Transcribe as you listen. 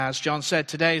As John said,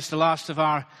 today is the last of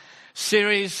our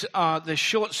series, this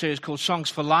short series called Songs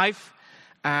for Life.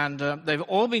 And they've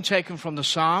all been taken from the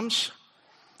Psalms.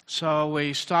 So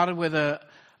we started with a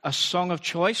song of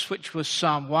choice, which was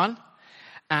Psalm 1.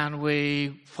 And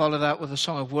we followed that with a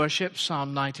song of worship,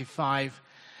 Psalm 95.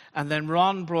 And then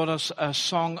Ron brought us a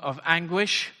song of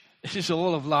anguish. This is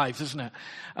all of life, isn't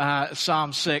it?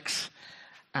 Psalm 6.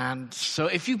 And so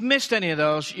if you've missed any of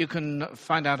those, you can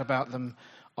find out about them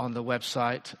on the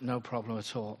website, no problem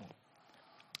at all.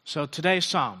 So today's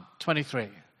Psalm 23.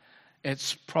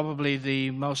 It's probably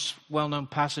the most well-known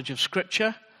passage of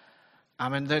Scripture. I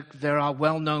mean, there are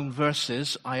well-known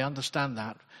verses, I understand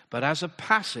that. But as a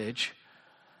passage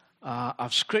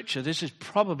of Scripture, this is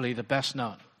probably the best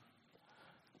known.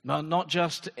 Not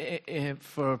just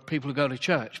for people who go to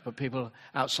church, but people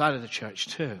outside of the church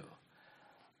too.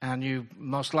 And you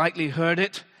most likely heard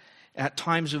it at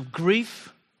times of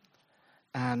grief,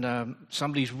 and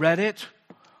somebody's read it,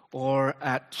 or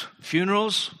at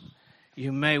funerals.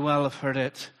 You may well have heard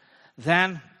it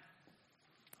then.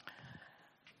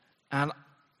 And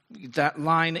that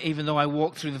line, even though I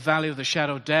walk through the valley of the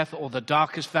shadow of death, or the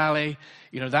darkest valley,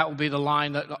 that will be the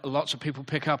line that lots of people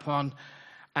pick up on.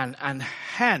 And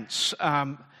hence,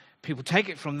 people take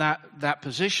it from that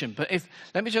position. But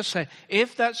let me just say,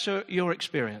 if that's your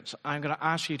experience, I'm going to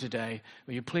ask you today,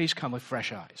 will you please come with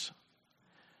fresh eyes?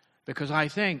 Because I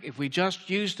think if we just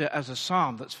used it as a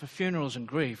psalm that's for funerals and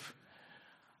grief,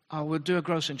 we'll do a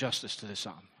gross injustice to this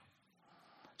psalm.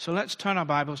 So let's turn our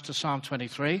Bibles to Psalm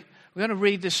 23. We're going to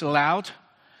read this aloud.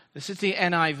 This is the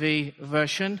NIV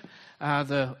version.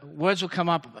 The words will come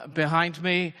up behind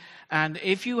me. And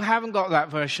if you haven't got that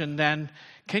version, then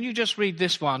can you just read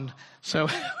this one? So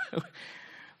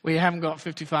we haven't got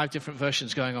 55 different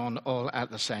versions going on all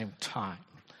at the same time.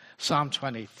 Psalm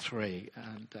 23.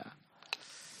 And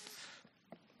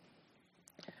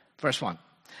verse 1.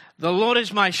 The Lord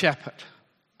is my shepherd.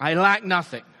 I lack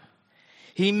nothing.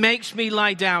 He makes me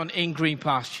lie down in green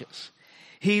pastures.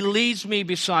 He leads me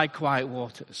beside quiet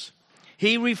waters.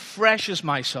 He refreshes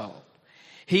my soul.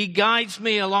 He guides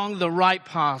me along the right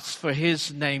paths for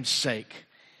his name's sake.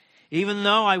 Even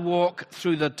though I walk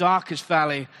through the darkest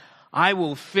valley, I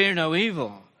will fear no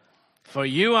evil, for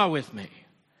you are with me.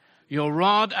 Your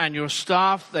rod and your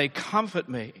staff, they comfort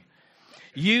me.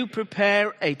 You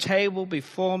prepare a table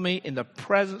before me in the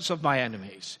presence of my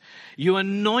enemies. You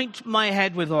anoint my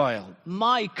head with oil.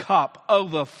 My cup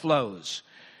overflows.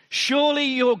 Surely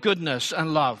your goodness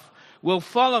and love will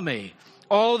follow me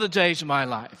all the days of my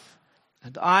life,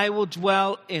 and I will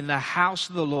dwell in the house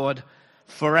of the Lord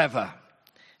forever.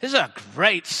 This is a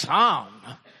great psalm,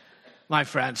 my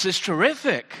friends. It's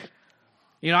terrific.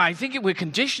 I think we're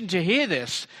conditioned to hear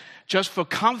this just for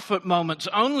comfort moments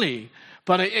only,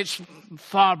 but it's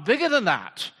far bigger than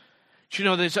that.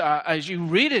 There's as you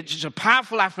read it, it's a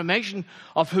powerful affirmation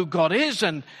of who God is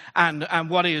and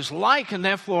what he is like, and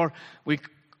therefore we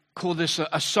call this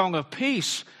a song of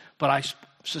peace, but I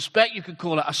suspect you could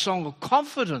call it a song of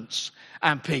confidence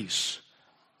and peace.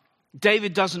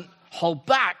 David doesn't hold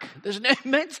back. There's an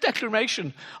immense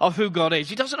declaration of who God is.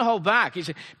 He doesn't hold back.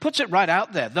 He puts it right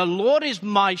out there. The Lord is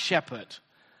my shepherd.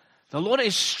 The Lord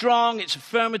is strong. It's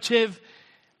affirmative.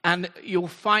 And you'll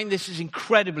find this is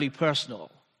incredibly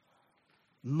personal.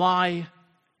 My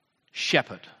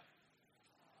shepherd.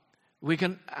 We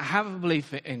can have a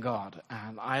belief in God.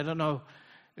 And I don't know,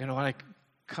 when I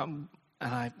come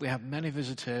and we have many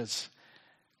visitors,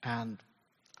 and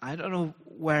I don't know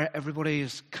where everybody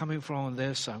is coming from on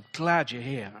this. I'm glad you're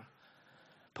here.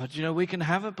 But, we can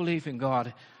have a belief in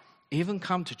God, even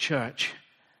come to church,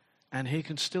 and he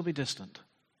can still be distant.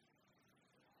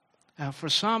 For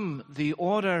some, the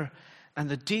order and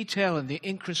the detail and the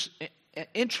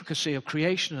intricacy of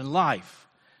creation and life,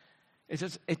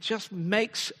 it just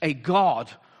makes a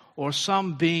God or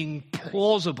some being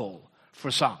plausible for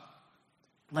some.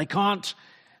 They can't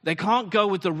go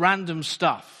with the random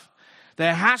stuff.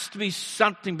 There has to be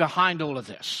something behind all of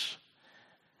this.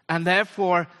 And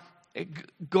therefore,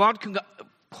 God can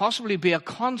possibly be a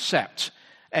concept,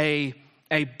 a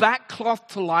backcloth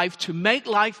to life to make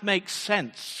life make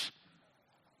sense.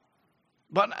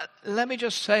 But let me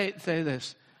just say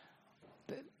this.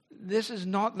 This is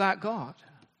not that God.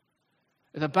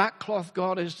 The backcloth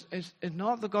God is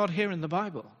not the God here in the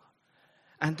Bible.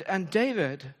 And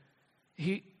David,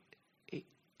 you'll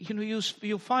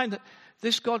find that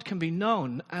this God can be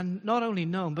known, and not only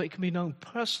known, but it can be known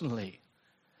personally.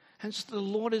 Hence, the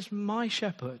Lord is my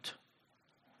shepherd.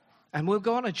 And we'll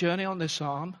go on a journey on this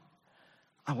psalm.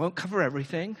 I won't cover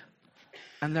everything,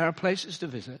 and there are places to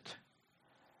visit.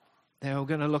 They are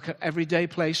going to look at everyday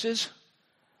places.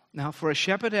 Now, for a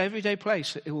shepherd, everyday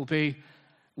place, it will be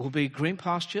green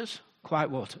pastures, quiet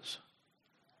waters.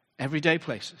 Everyday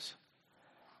places.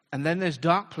 And then there's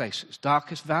dark places,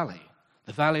 darkest valley,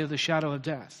 the valley of the shadow of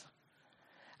death.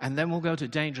 And then we'll go to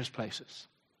dangerous places.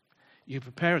 You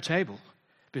prepare a table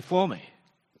before me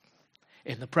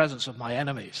in the presence of my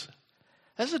enemies.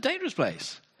 That's a dangerous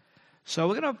place. So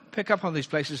we're going to pick up on these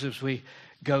places as we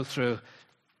go through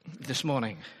this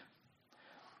morning.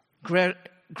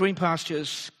 Green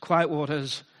pastures, quiet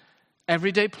waters,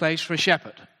 everyday place for a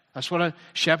shepherd. That's what a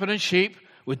shepherd and sheep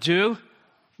would do.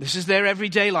 This is their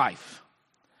everyday life.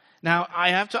 Now,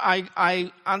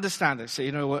 I understand this.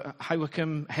 You know, High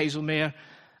Wycombe, Hazelmere,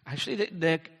 actually,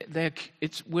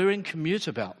 we're in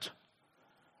commuter belt.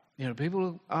 You know,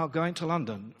 people are going to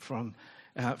London from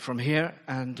here,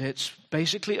 and it's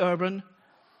basically urban,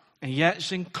 and yet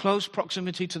it's in close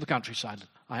proximity to the countryside.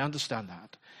 I understand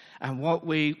that. And what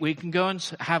we can go and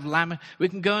have we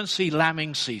can go and see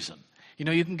lambing season. You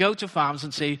know, you can go to farms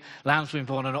and see lambs being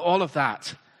born and all of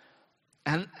that.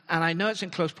 And I know it's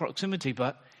in close proximity,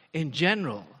 but in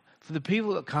general, for the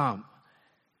people that come,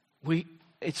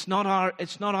 it's not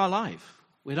our life.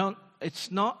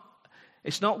 It's not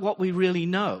what we really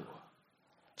know.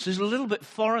 So it's a little bit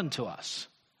foreign to us.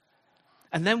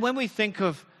 And then when we think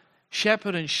of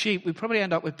shepherd and sheep, we probably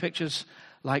end up with pictures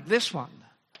like this one.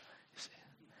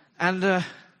 And,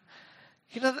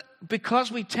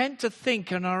 because we tend to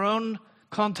think in our own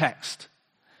context.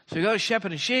 So you go to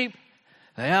shepherd and sheep,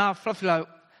 they are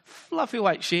fluffy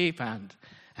white sheep, and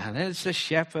there's the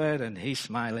shepherd, and he's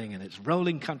smiling, and it's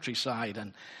rolling countryside,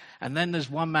 and then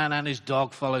there's one man and his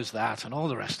dog follows that, and all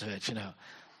the rest of it, you know.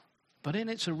 But in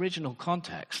its original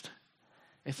context,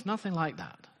 it's nothing like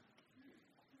that.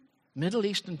 Middle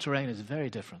Eastern terrain is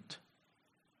very different.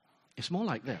 It's more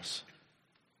like this.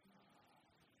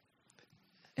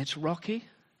 It's rocky,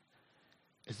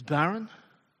 it's barren,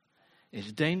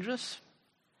 it's dangerous,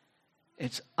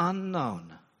 it's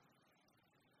unknown.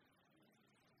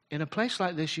 In a place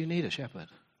like this, you need a shepherd.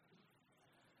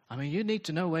 I mean, you need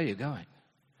to know where you're going.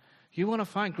 You want to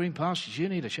find green pastures, you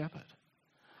need a shepherd.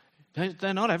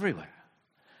 They're not everywhere.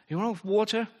 You want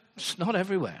water? It's not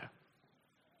everywhere.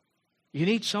 You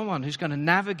need someone who's going to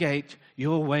navigate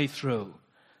your way through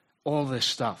all this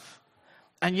stuff.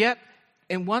 And yet,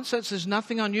 in one sense, there's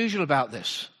nothing unusual about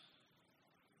this.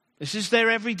 This is their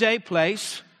everyday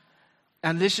place,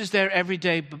 and this is their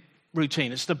everyday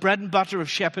routine. It's the bread and butter of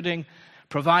shepherding,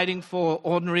 providing for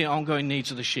ordinary ongoing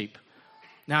needs of the sheep.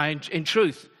 Now, in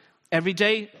truth,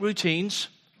 everyday routines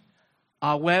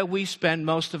are where we spend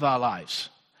most of our lives.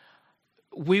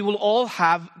 We will all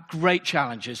have great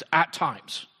challenges at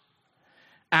times.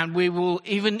 And we will,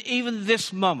 even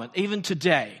this moment, even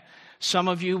today, some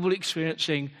of you will be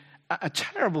experiencing a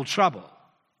terrible trouble.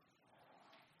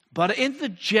 But in the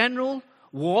general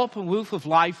warp and woof of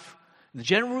life, the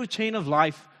general routine of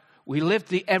life, we live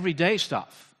the everyday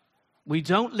stuff. We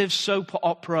don't live soap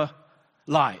opera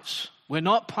lives. We're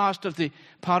not part of the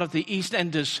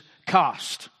EastEnders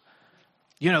cast.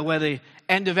 You know, where the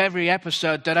end of every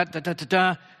episode,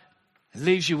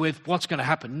 leaves you with what's going to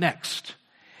happen next.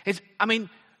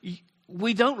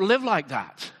 We don't live like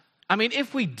that. I mean,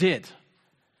 if we did,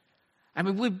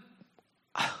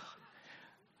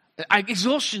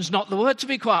 exhaustion's not the word, to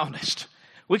be quite honest.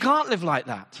 We can't live like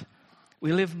that.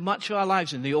 We live much of our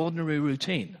lives in the ordinary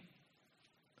routine,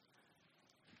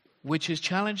 which is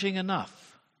challenging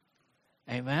enough.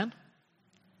 Amen?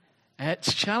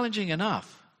 It's challenging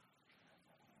enough.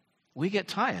 We get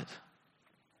tired.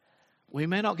 We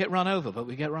may not get run over, but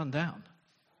we get run down.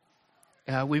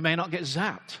 We may not get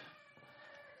zapped,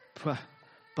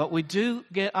 but we do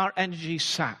get our energy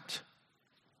sapped.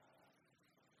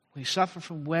 We suffer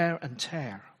from wear and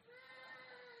tear.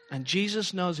 And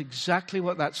Jesus knows exactly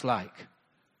what that's like.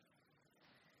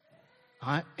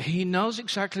 Right? He knows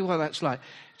exactly what that's like.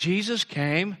 Jesus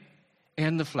came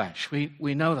in the flesh.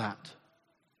 We know that.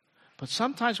 But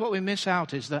sometimes what we miss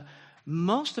out is that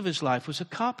most of his life was a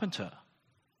carpenter.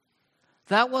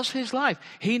 That was his life.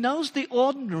 He knows the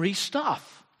ordinary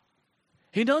stuff.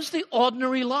 He knows the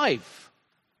ordinary life.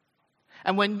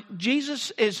 And when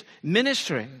Jesus is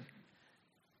ministering,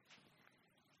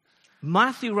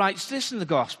 Matthew writes this in the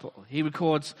gospel. He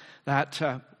records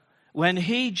that when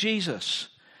he, Jesus,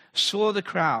 saw the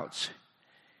crowds,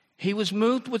 he was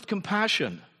moved with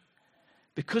compassion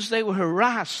because they were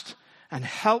harassed and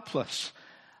helpless,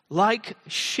 like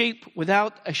sheep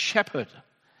without a shepherd.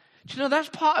 Do you know, that's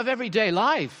part of everyday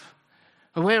life.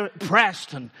 We're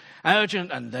pressed and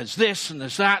urgent, and there's this and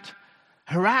there's that.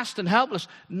 Harassed and helpless,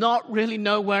 not really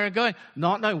know where we're going,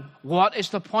 not know what is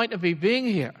the point of me being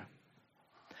here.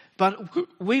 But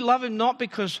we love him not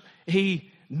because he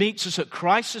meets us at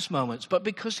crisis moments, but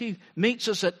because he meets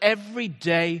us at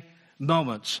everyday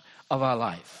moments of our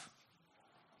life.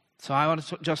 So I want to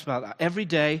talk just about that. Every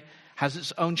day has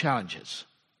its own challenges.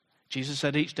 Jesus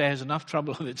said each day has enough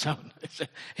trouble of its own.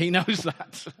 He knows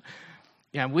that.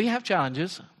 Yeah, we have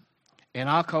challenges. In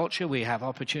our culture, we have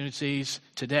opportunities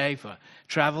today for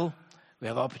travel. We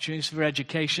have opportunities for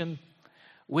education.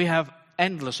 We have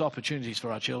endless opportunities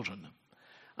for our children.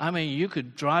 I mean, you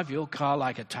could drive your car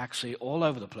like a taxi all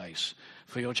over the place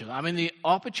for your children. I mean, the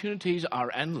opportunities are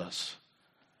endless.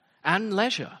 And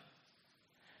leisure.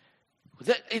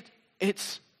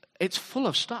 It's full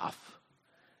of stuff.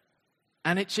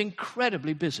 And it's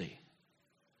incredibly busy.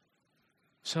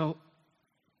 So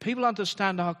people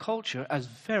understand our culture as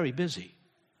very busy.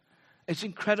 It's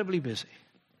incredibly busy.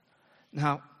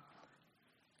 Now,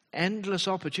 endless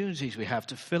opportunities we have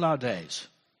to fill our days.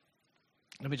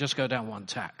 Let me just go down one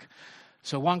tack.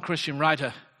 So one Christian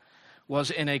writer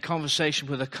was in a conversation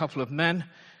with a couple of men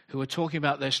who were talking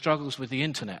about their struggles with the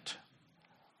internet.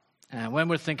 And when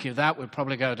we're thinking of that, we'd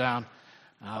probably go down,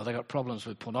 they got problems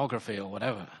with pornography or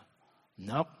whatever.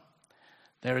 Nope.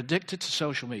 They're addicted to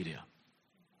social media.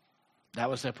 That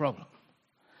was their problem.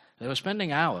 They were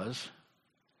spending hours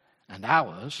and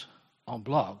hours on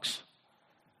blogs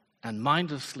and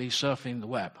mindlessly surfing the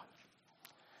web.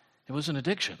 It was an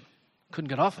addiction. Couldn't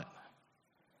get off it.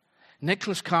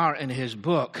 Nicholas Carr, in his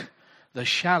book, The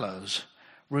Shallows,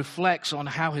 reflects on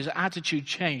how his attitude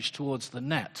changed towards the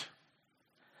net.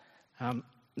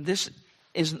 This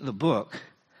isn't the book,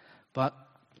 but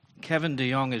Kevin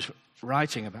DeYoung is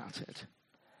writing about it.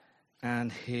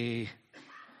 And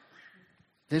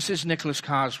this is Nicholas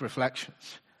Carr's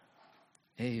reflections.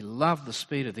 He loved the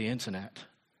speed of the internet,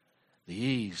 the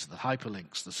ease, the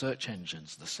hyperlinks, the search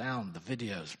engines, the sound, the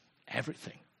videos,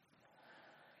 everything.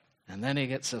 And then he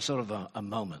gets a sort of a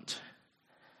moment.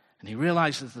 And he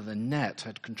realizes that the net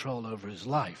had control over his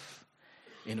life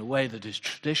in a way that his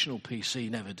traditional PC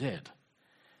never did.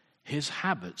 His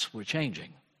habits were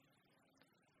changing,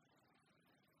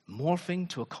 morphing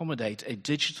to accommodate a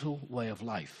digital way of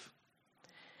life.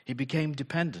 He became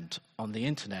dependent on the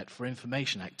internet for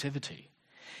information activity.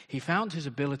 He found his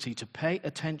ability to pay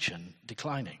attention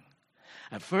declining.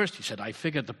 At first, he said, I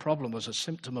figured the problem was a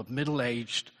symptom of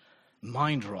middle-aged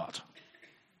mind rot.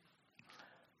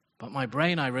 But my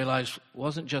brain, I realized,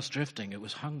 wasn't just drifting, it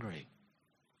was hungry.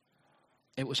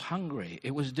 It was hungry.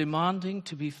 It was demanding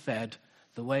to be fed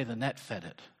the way the net fed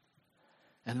it.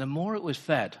 And the more it was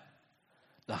fed,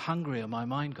 the hungrier my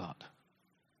mind got.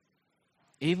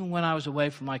 Even when I was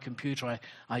away from my computer,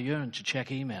 I yearned to check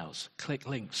emails, click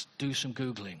links, do some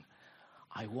Googling.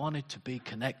 I wanted to be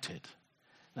connected.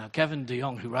 Now, Kevin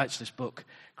DeYoung, who writes this book,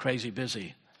 Crazy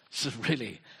Busy, this is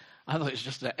really, I thought it was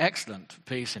just an excellent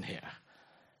piece in here.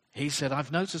 He said,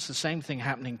 I've noticed the same thing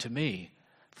happening to me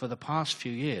for the past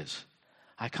few years.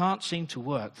 I can't seem to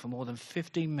work for more than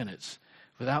 15 minutes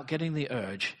without getting the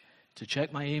urge to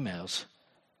check my emails,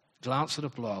 glance at a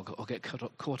blog, or get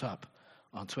caught up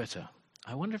on Twitter.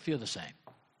 I wonder if you're the same.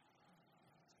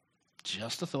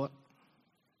 Just a thought.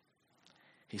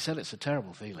 He said it's a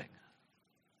terrible feeling.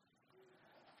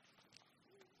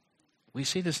 We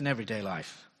see this in everyday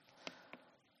life.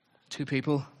 Two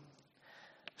people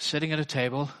sitting at a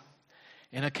table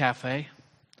in a cafe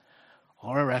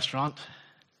or a restaurant,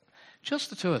 just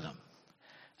the two of them,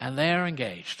 and they are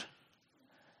engaged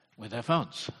with their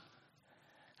phones.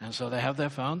 And so they have their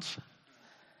phones,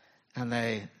 and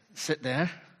they sit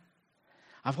there.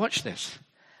 I've watched this,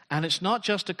 and it's not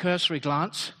just a cursory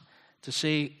glance to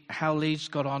see how Leeds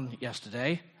got on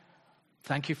yesterday.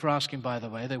 Thank you for asking, by the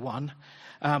way, they won.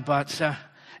 But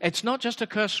it's not just a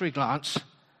cursory glance.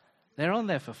 They're on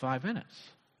there for 5 minutes.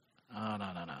 Oh,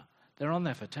 no. They're on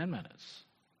there for 10 minutes.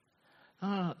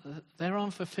 Oh, they're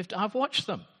on for 50. I've watched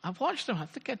them. I'm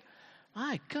thinking,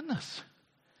 my goodness,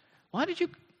 why did you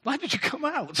come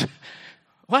out?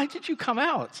 Why did you come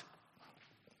out?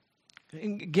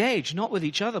 Engage, not with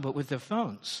each other, but with their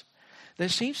phones. There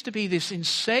seems to be this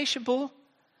insatiable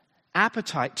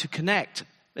appetite to connect.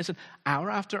 Listen, hour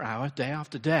after hour, day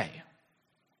after day.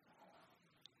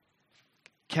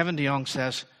 Kevin DeYoung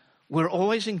says, we're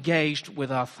always engaged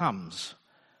with our thumbs,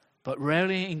 but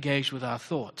rarely engaged with our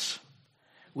thoughts.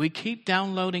 We keep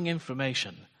downloading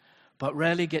information, but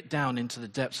rarely get down into the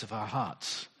depths of our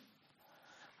hearts.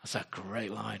 That's a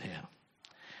great line here.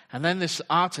 And then this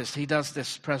artist, he does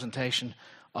this presentation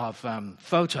of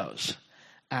photos.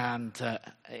 And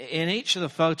in each of the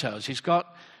photos, he's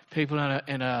got people at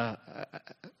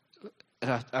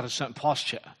a certain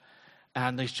posture.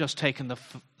 And he's just taken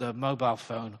the mobile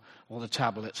phone or the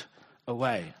tablet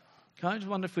away. I just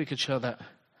wonder if we could show that.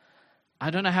 I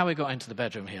don't know how we got into the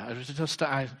bedroom here.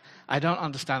 I don't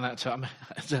understand that term.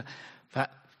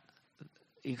 But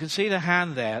you can see the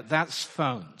hand there. That's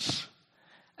phones.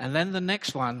 And then the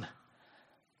next one.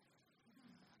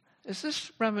 Is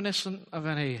this reminiscent of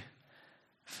any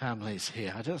families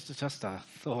here? Just a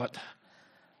thought.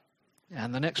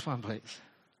 And the next one, please.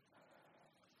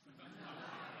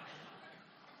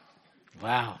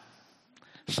 Wow.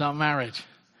 Some marriage.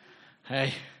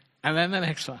 Hey. And then the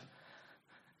next one.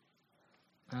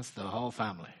 That's the whole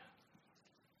family.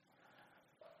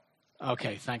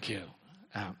 Okay, thank you.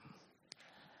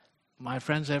 My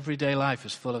friend's everyday life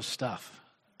is full of stuff.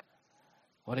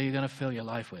 What are you going to fill your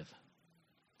life with?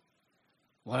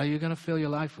 What are you going to fill your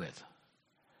life with?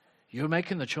 You're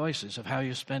making the choices of how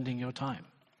you're spending your time.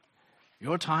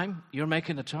 Your time, you're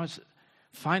making the choice.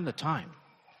 Find the time.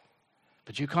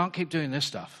 But you can't keep doing this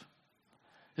stuff.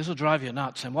 This will drive you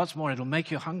nuts. And what's more, it'll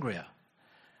make you hungrier.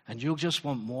 And you'll just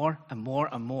want more and more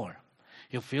and more.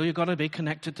 You'll feel you've got to be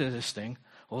connected to this thing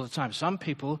all the time. Some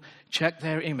people check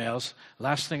their emails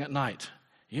last thing at night.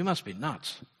 You must be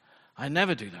nuts. I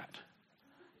never do that.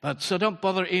 But so don't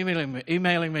bother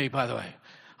emailing me, by the way.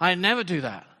 I never do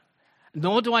that.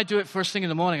 Nor do I do it first thing in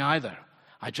the morning either.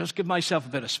 I just give myself a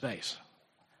bit of space.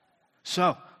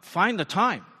 So find the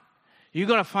time. You've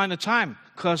got to find the time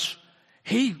because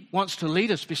he wants to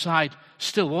lead us beside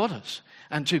still waters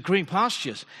and to green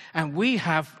pastures. And we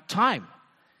have time.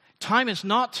 Time is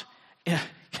not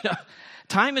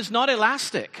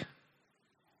elastic.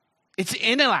 It's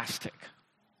inelastic.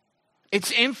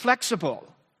 It's inflexible.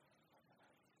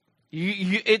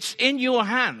 It's in your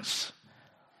hands.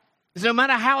 No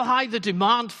matter how high the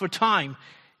demand for time,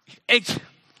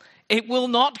 it will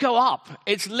not go up.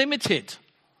 It's limited.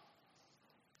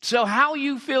 So how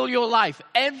you fill your life,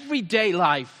 everyday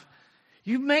life,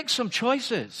 you make some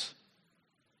choices.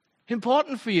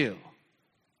 Important for you.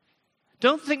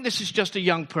 Don't think this is just a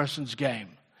young person's game.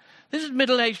 This is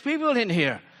middle-aged people in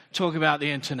here talking about the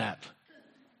internet.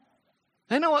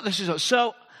 They know what this is.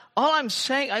 So all I'm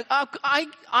saying,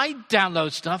 I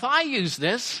download stuff. I use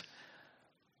this.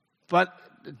 But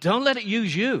don't let it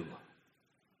use you.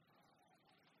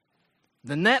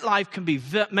 The net life can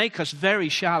make us very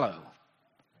shallow.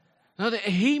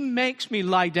 He makes me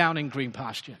lie down in green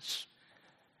pastures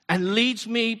and leads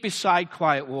me beside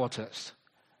quiet waters.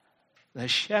 The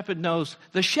shepherd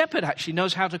actually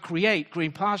knows how to create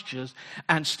green pastures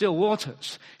and still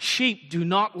waters. Sheep do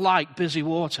not like busy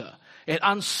water. It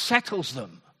unsettles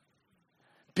them.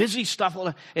 Busy stuff,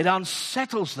 it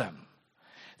unsettles them.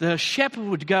 The shepherd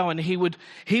would go and he would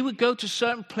go to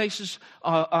certain places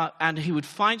and he would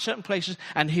find certain places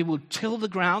and he would till the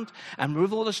ground and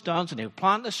remove all the stones and he would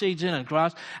plant the seeds in and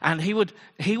grass and he would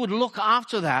look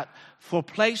after that for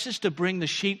places to bring the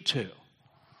sheep to.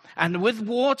 And with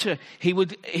water, he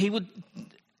would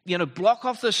block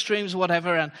off the streams or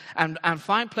whatever and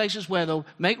find places where they'll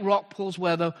make rock pools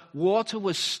where the water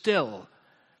was still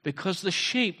because the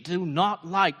sheep do not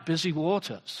like busy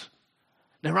waters.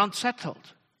 They're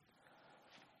unsettled.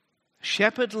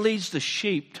 Shepherd leads the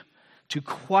sheep to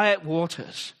quiet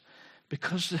waters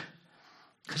because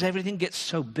everything gets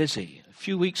so busy. A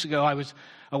few weeks ago, I was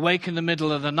awake in the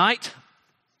middle of the night.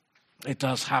 It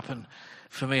does happen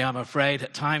for me, I'm afraid,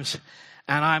 at times.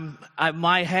 And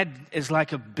my head is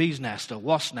like a bee's nest or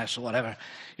wasp nest or whatever.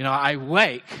 I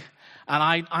wake,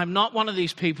 and I'm not one of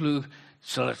these people who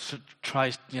sort of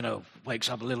tries,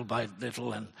 wakes up little by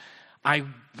little, and I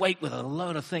wake with a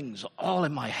load of things all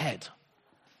in my head.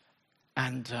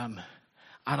 And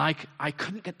I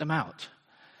couldn't get them out.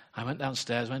 I went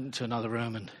downstairs, went into another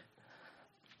room and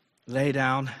lay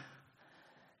down.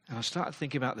 And I started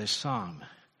thinking about this psalm.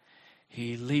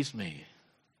 He leads me.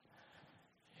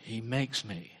 He makes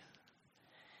me.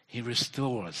 He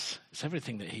restores. It's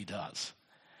everything that he does.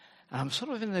 And I'm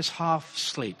sort of in this half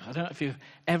sleep. I don't know if you've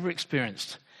ever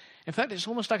experienced. In fact, it's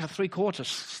almost like a 3/4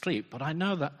 sleep. But I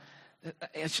know that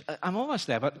I'm almost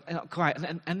there, but not quite.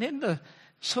 And in the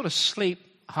sort of sleep,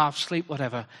 half sleep,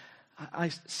 whatever, I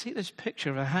see this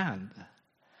picture of a hand.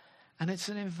 And it's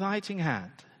an inviting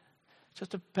hand.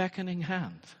 Just a beckoning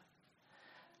hand.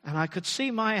 And I could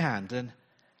see my hand. And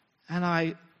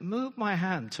I moved my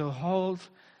hand to hold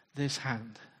this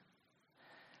hand.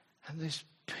 And this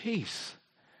peace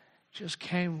just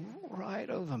came right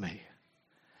over me.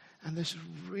 And this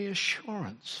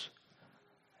reassurance.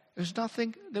 There was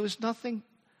nothing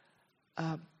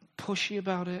pushy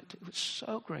about it. It was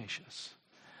so gracious,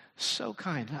 so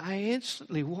kind. I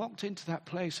instantly walked into that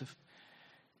place of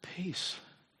peace,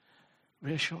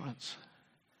 reassurance.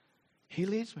 He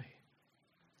leads me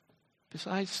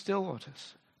beside still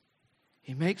waters.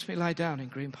 He makes me lie down in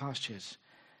green pastures.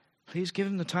 Please give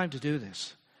him the time to do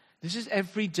this. This is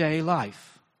everyday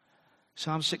life.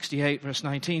 Psalm 68 verse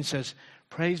 19 says,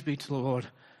 praise be to the Lord,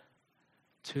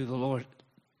 to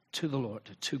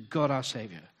God our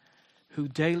Savior, who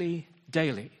daily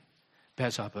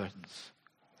bears our burdens.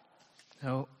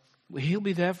 So he'll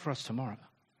be there for us tomorrow.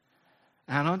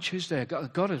 And on Tuesday,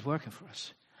 God is working for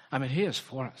us. I mean, he is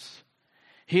for us.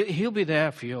 He'll be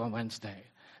there for you on Wednesday.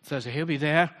 Thursday, he'll be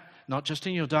there, not just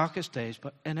in your darkest days,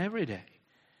 but in every day.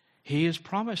 He has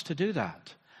promised to do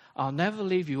that. I'll never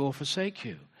leave you or forsake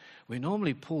you. We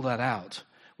normally pull that out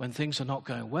when things are not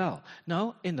going well.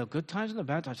 No, in the good times and the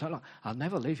bad times, I'll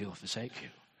never leave you or forsake you.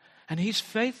 And he's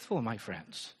faithful, my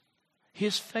friends. He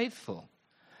is faithful.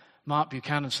 Mark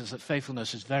Buchanan says that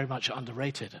faithfulness is very much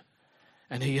underrated.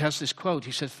 And he has this quote.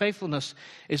 He says, faithfulness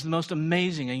is the most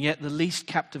amazing and yet the least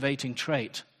captivating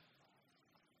trait.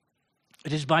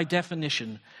 It is by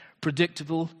definition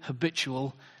predictable,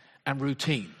 habitual, and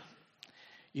routine.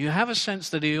 You have a sense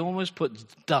that he almost puts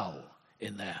dull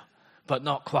in there, but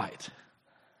not quite.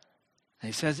 And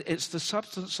he says it's the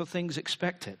substance of things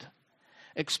expected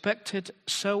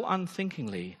so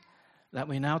unthinkingly that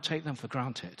we now take them for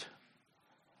granted.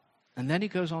 And then he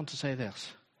goes on to say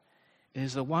this. It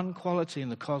is the one quality in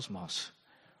the cosmos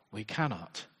we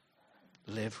cannot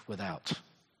live without.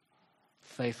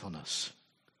 Faithfulness.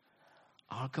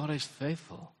 Our God is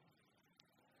faithful.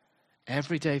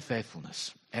 Everyday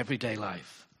faithfulness. Everyday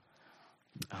life.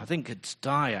 I think it's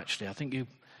Dye, actually. I think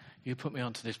you put me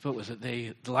onto this book. Was it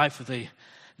the life of the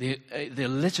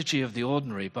Liturgy of the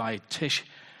Ordinary by Tish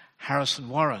Harrison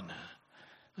Warren?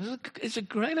 It's a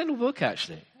great little book,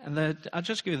 actually. And I'll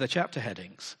just give you the chapter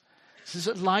headings. This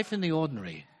is life in the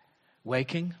ordinary.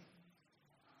 Waking,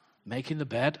 making the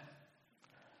bed,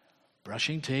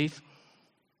 brushing teeth,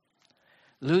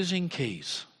 losing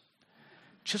keys.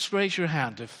 Just raise your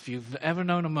hand if you've ever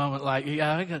known a moment like,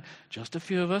 yeah, just a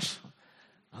few of us.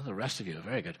 Oh, the rest of you are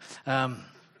very good.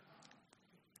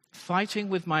 Fighting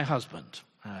with my husband.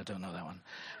 I don't know that one.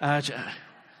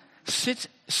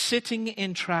 Sitting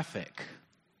in traffic.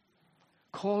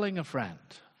 Calling a friend.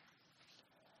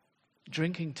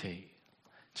 Drinking tea.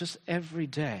 Just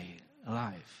everyday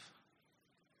life.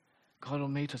 God will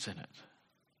meet us in it.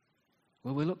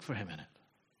 Will we look for him in it?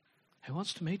 He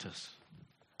wants to meet us.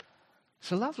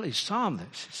 It's a lovely psalm,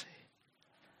 this, you see.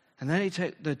 And then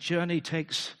the journey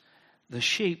takes the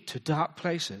sheep to dark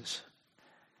places.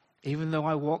 Even though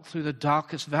I walk through the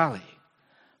darkest valley,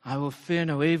 I will fear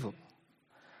no evil.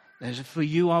 For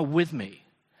you are with me.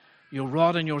 Your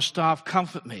rod and your staff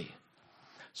comfort me.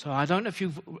 So I don't know if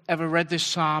you've ever read this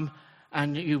psalm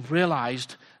and you've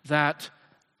realized that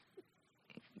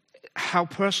how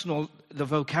personal the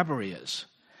vocabulary is.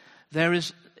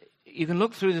 You can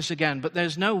look through this again, but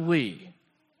there's no we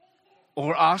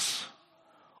or us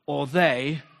or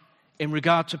they in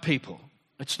regard to people.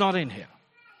 It's not in here.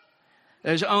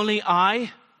 There's only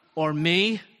I or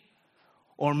me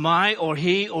or my or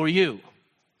he or you.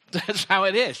 That's how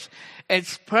it is.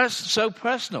 It's so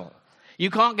personal. You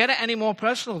can't get it any more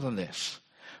personal than this.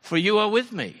 For you are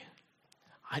with me.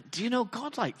 Do you know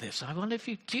God like this? I wonder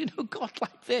do you know God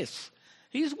like this?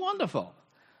 He's wonderful.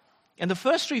 And the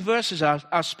first three verses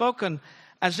are spoken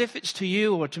as if it's to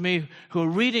you or to me who are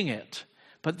reading it.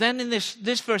 But then in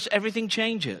this verse, everything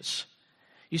changes.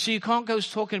 You see, you can't go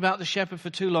talking about the shepherd for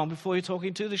too long before you're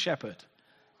talking to the shepherd.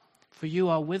 For you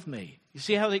are with me. You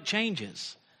see how it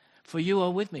changes? For you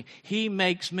are with me. He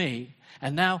makes me.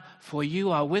 And now, for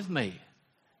you are with me.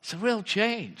 It's a real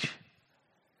change.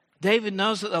 David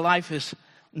knows that the life is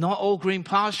not all green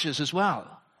pastures as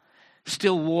well.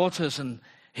 Still waters, and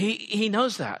he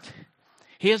knows that.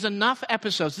 He has enough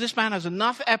episodes. This man has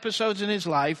enough episodes in his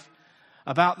life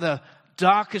about the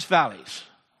darkest valleys.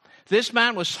 This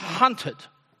man was hunted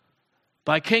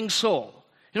by King Saul.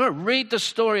 You know, read the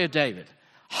story of David.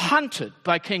 Hunted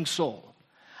by King Saul.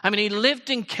 I mean, he lived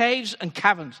in caves and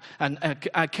caverns, and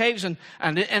caves and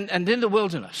in the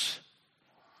wilderness.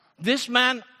 This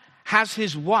man has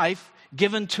his wife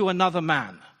given to another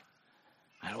man.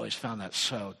 I always found that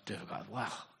so difficult.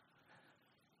 Wow.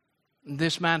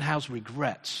 This man has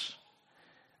regrets.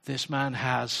 This man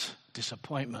has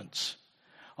disappointments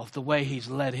of the way he's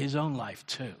led his own life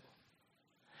too.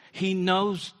 He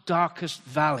knows darkest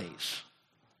valleys.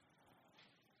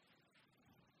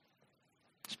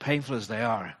 As painful as they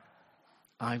are,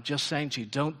 I'm just saying to you,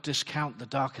 don't discount the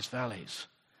darkest valleys.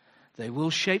 They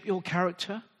will shape your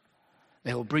character.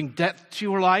 They will bring depth to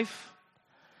your life.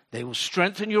 They will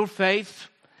strengthen your faith.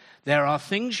 There are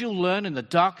things you'll learn in the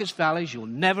darkest valleys you'll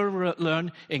never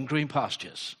learn in green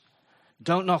pastures.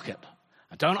 Don't knock it.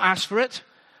 Don't ask for it,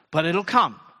 but it'll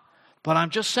come. But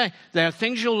I'm just saying, there are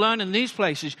things you'll learn in these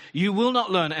places you will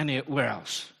not learn anywhere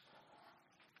else.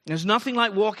 There's nothing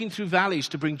like walking through valleys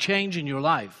to bring change in your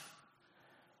life.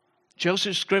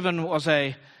 Joseph Scriven was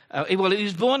he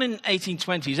was born in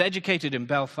 1820. He's educated in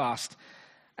Belfast.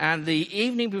 And the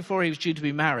evening before he was due to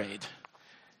be married,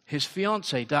 his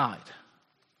fiancée died.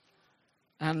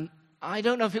 And I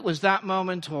don't know if it was that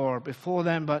moment or before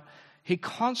then, but he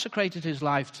consecrated his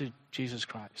life to Jesus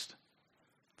Christ.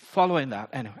 Following that,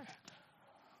 anyway.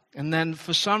 And then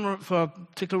for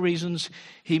particular reasons,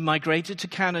 he migrated to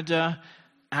Canada,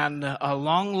 and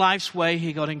along life's way,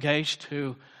 he got engaged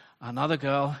to another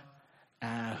girl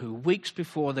who weeks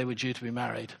before they were due to be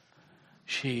married,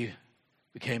 she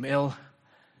became ill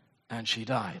and she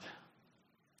died.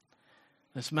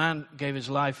 This man gave his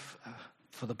life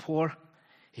for the poor.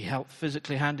 He helped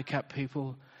physically handicapped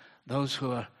people, those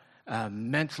who are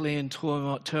mentally in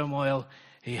turmoil.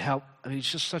 He's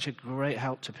just such a great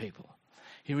help to people.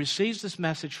 He receives this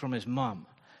message from his mum,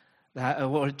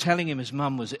 telling him his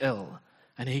mum was ill,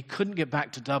 and he couldn't get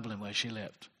back to Dublin where she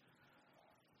lived.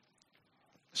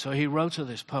 So he wrote her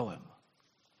this poem.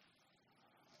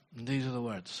 And these are the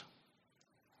words.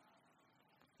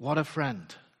 What a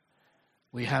friend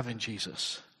we have in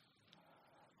Jesus.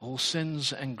 All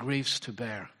sins and griefs to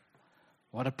bear.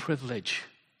 What a privilege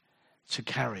to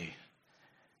carry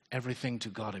everything to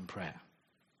God in prayer.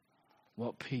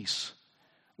 What peace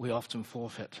we often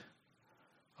forfeit.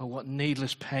 Oh, what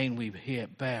needless pain we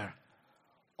bear.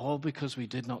 All because we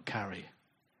did not carry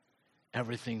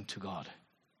everything to God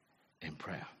in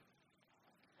prayer.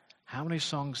 How many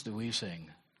songs do we sing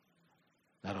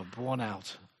that are born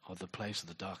out of the place of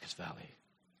the darkest valley?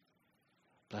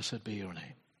 Blessed be your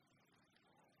name.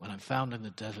 When I'm found in the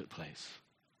desert place,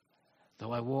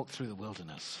 though I walk through the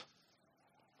wilderness,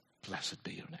 blessed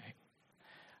be your name.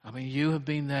 I mean, you have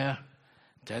been there.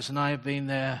 Des and I have been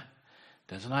there.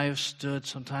 Des and I have stood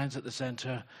sometimes at the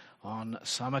center on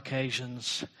some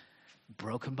occasions,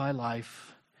 broken by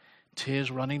life, tears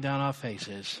running down our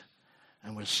faces,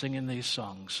 and we're singing these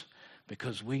songs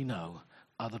because we know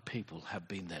other people have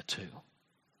been there too.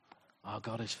 Our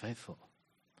God is faithful,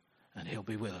 and he'll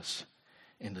be with us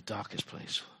in the darkest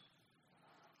place.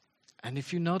 And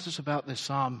if you notice about this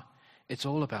psalm, it's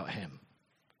all about him.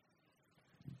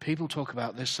 People talk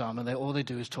about this psalm, and all they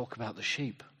do is talk about the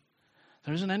sheep.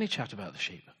 There isn't any chat about the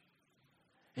sheep.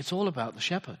 It's all about the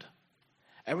shepherd.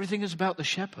 Everything is about the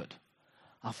shepherd.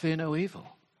 I fear no evil,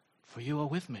 for you are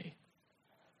with me.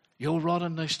 Your rod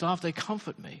and thy staff, they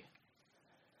comfort me.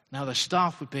 Now the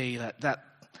staff would be that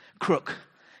crook.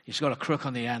 He's got a crook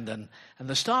on the end, and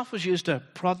the staff was used to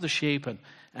prod the sheep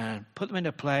and put them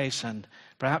into place and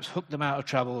perhaps hook them out of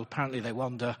trouble. Apparently they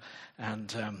wander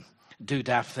and do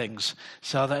daft things.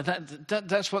 So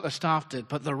that's what the staff did.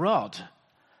 But the rod,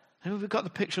 and we've got the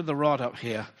picture of the rod up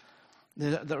here.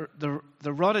 The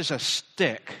rod is a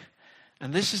stick,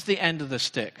 and this is the end of the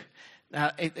stick.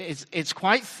 Now, it's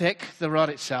quite thick, the rod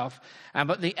itself,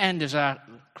 but the end is a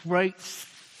great,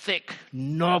 thick,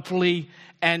 knobbly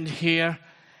end here,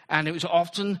 and it was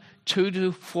often 2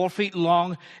 to 4 feet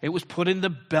long. It was put in the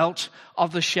belt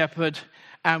of the shepherd,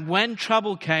 and when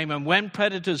trouble came and when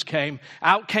predators came,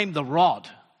 out came the rod.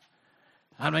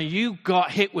 And when you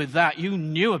got hit with that, you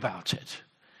knew about it.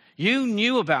 You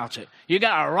knew about it. You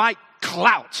got a right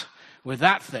clout with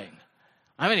that thing.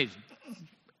 I mean,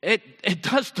 it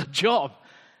does the job.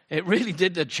 It really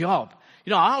did the job.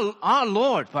 You know, our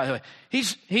Lord, by the way,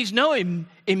 he's no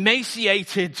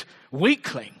emaciated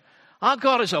weakling. Our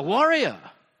God is a warrior.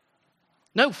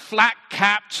 No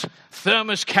flat-capped,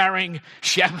 thermos-carrying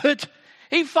shepherd.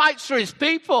 He fights for his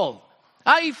people.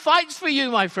 He fights for you,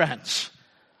 my friends.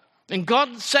 And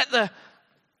God set the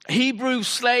Hebrew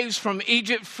slaves from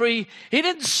Egypt free. He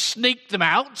didn't sneak them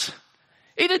out.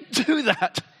 He didn't do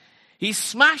that. He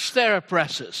smashed their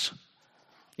oppressors.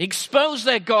 He exposed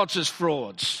their gods as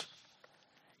frauds.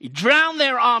 He drowned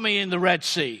their army in the Red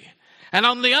Sea. And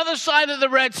on the other side of the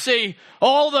Red Sea,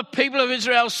 all the people of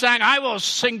Israel sang, I will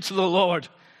sing to the Lord.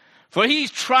 For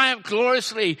he's triumphed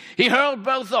gloriously. He hurled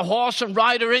both the horse and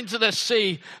rider into the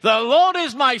sea. The Lord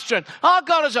is my strength. Our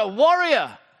God is a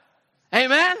warrior.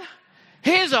 Amen?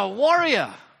 He is a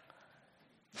warrior.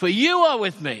 For you are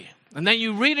with me. And then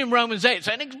you read in Romans 8, it's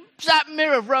an exact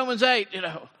mirror of Romans 8, you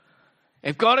know.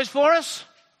 If God is for us,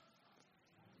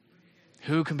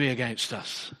 who can be against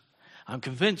us? I'm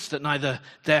convinced that neither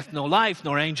death nor life,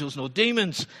 nor angels nor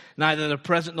demons, neither the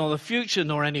present nor the future,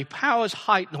 nor any powers,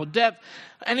 height nor depth,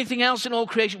 anything else in all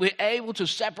creation, we're able to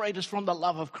separate us from the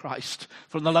love of Christ,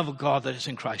 from the love of God that is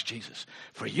in Christ Jesus.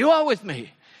 For you are with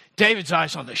me. David's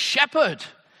eyes on the shepherd,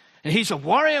 and he's a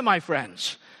warrior, my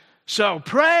friends. So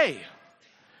pray.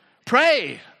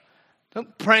 Pray.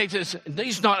 Don't pray to,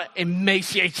 he's not an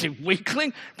emaciated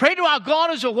weakling. Pray to our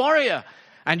God as a warrior.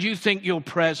 And you think your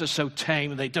prayers are so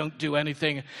tame, they don't do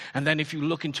anything. And then if you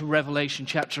look into Revelation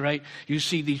chapter 8, you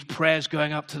see these prayers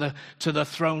going up to the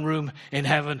throne room in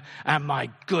heaven. And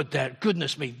my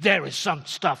goodness me, there is some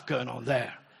stuff going on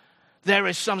there. There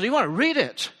is something. You want to read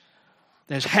it.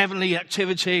 There's heavenly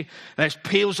activity. There's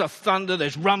peals of thunder.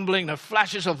 There's rumbling. There's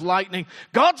flashes of lightning.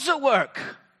 God's at work.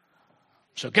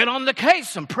 So get on the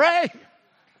case and pray.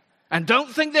 And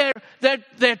don't think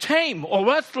they're tame or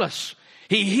worthless.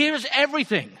 He hears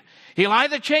everything. He'll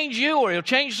either change you or he'll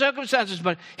change circumstances,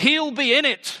 but he'll be in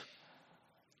it.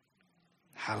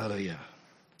 Hallelujah.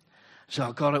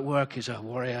 So God at work is a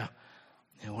warrior.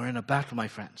 And we're in a battle, my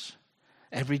friends.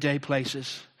 Everyday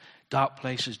places, dark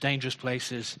places, dangerous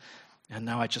places. And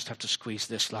now I just have to squeeze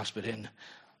this last bit in.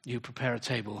 You prepare a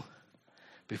table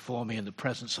before me in the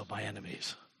presence of my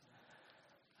enemies.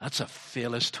 That's a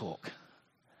fearless talk.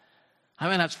 I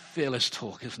mean, that's fearless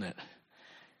talk, isn't it?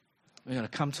 We're going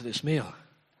to come to this meal.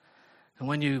 And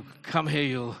when you come here,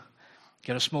 you'll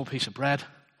get a small piece of bread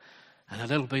and a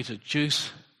little bit of juice.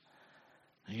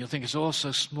 And you'll think it's all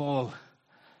so small,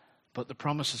 but the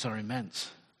promises are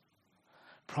immense.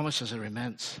 Promises are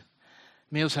immense.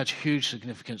 Meals had huge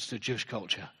significance to Jewish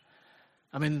culture.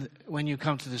 I mean, when you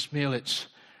come to this meal,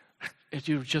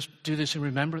 you just do this in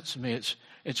remembrance of me.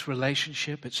 It's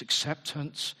relationship, it's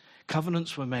acceptance.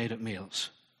 Covenants were made at meals.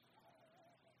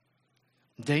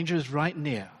 Danger is right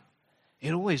near.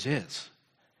 It always is.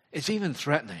 It's even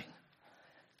threatening.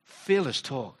 Fearless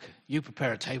talk. You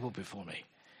prepare a table before me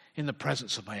in the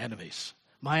presence of my enemies.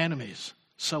 My enemies.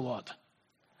 So what?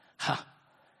 Ha!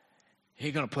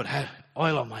 You're going to put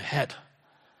oil on my head.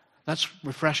 That's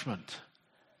refreshment.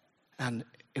 And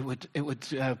it would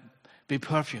be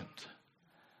perfumed.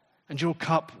 And your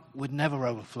cup would never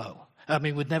overflow.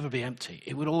 Would never be empty.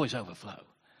 It would always overflow.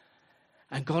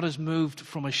 And God has moved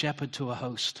from a shepherd to a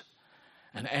host.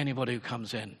 And anybody who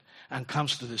comes in and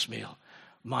comes to this meal,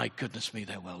 my goodness me,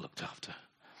 they're well looked after.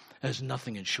 There's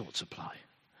nothing in short supply.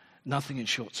 Nothing in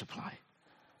short supply.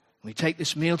 We take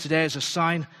this meal today as a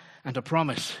sign and a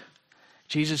promise.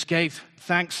 Jesus gave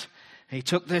thanks. He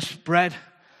took this bread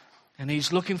and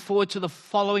he's looking forward to the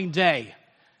following day.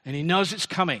 And he knows it's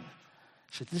coming.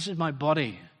 He said, this is my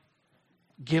body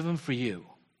given for you.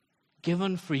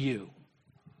 Given for you.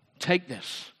 Take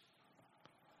this.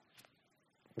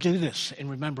 Do this in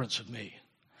remembrance of me.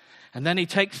 And then he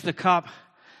takes the cup.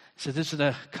 He said, this is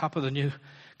the cup of the new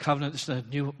covenant. This is the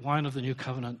new wine of the new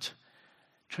covenant.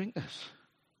 Drink this.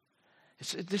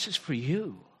 This is for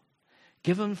you.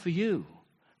 Given for you.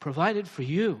 Provided for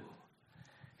you.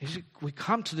 He said, we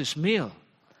come to this meal.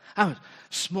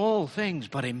 Small things,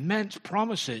 but immense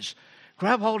promises.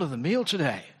 Grab hold of the meal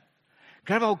today.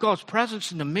 Grab hold of God's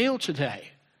presence in the meal today.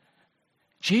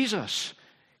 Jesus,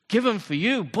 given for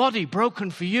you, body broken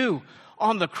for you,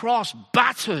 on the cross,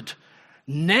 battered,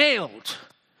 nailed.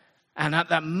 And at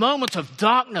that moment of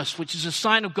darkness, which is a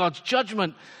sign of God's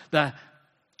judgment, the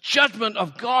judgment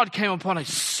of God came upon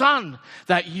his Son,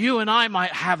 that you and I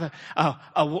might have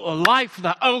a life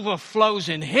that overflows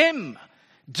in him.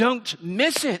 Don't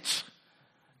miss it.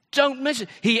 Don't miss it.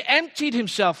 He emptied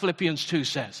himself, Philippians 2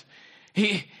 says.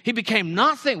 He became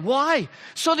nothing. Why?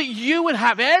 So that you would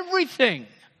have everything.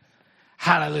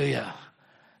 Hallelujah.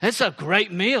 It's a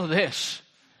great meal, this.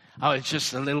 Oh, it's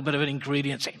just a little bit of an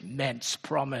ingredient. It's immense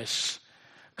promise.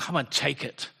 Come and take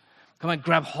it. Come and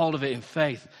grab hold of it in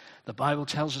faith. The Bible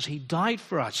tells us he died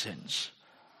for our sins.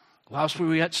 Whilst we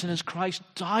were yet sinners, Christ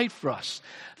died for us.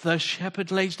 The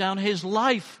shepherd lays down his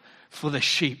life for the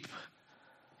sheep.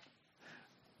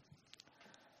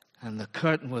 And the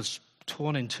curtain was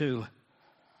torn in two.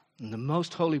 And the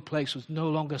most holy place was no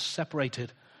longer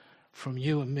separated from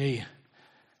you and me.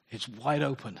 It's wide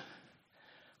open.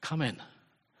 Come in.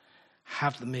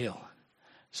 Have the meal.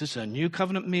 This is a new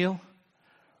covenant meal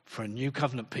for a new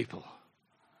covenant people.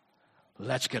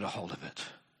 Let's get a hold of it.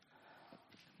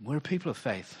 We're a people of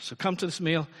faith. So come to this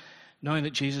meal knowing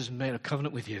that Jesus has made a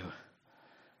covenant with you.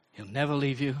 He'll never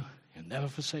leave you. He'll never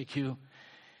forsake you.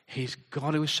 He's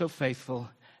God who is so faithful.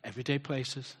 Everyday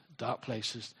places, dark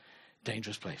places,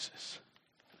 dangerous places.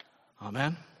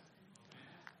 Amen.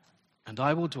 And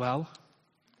I will dwell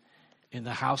in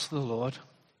the house of the Lord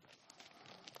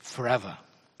forever.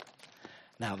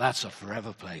 Now that's a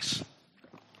forever place.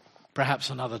 Perhaps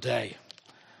another day.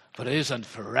 But it is a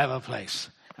forever place.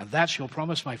 And that's your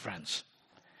promise, my friends.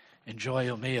 Enjoy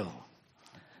your meal.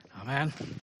 Amen.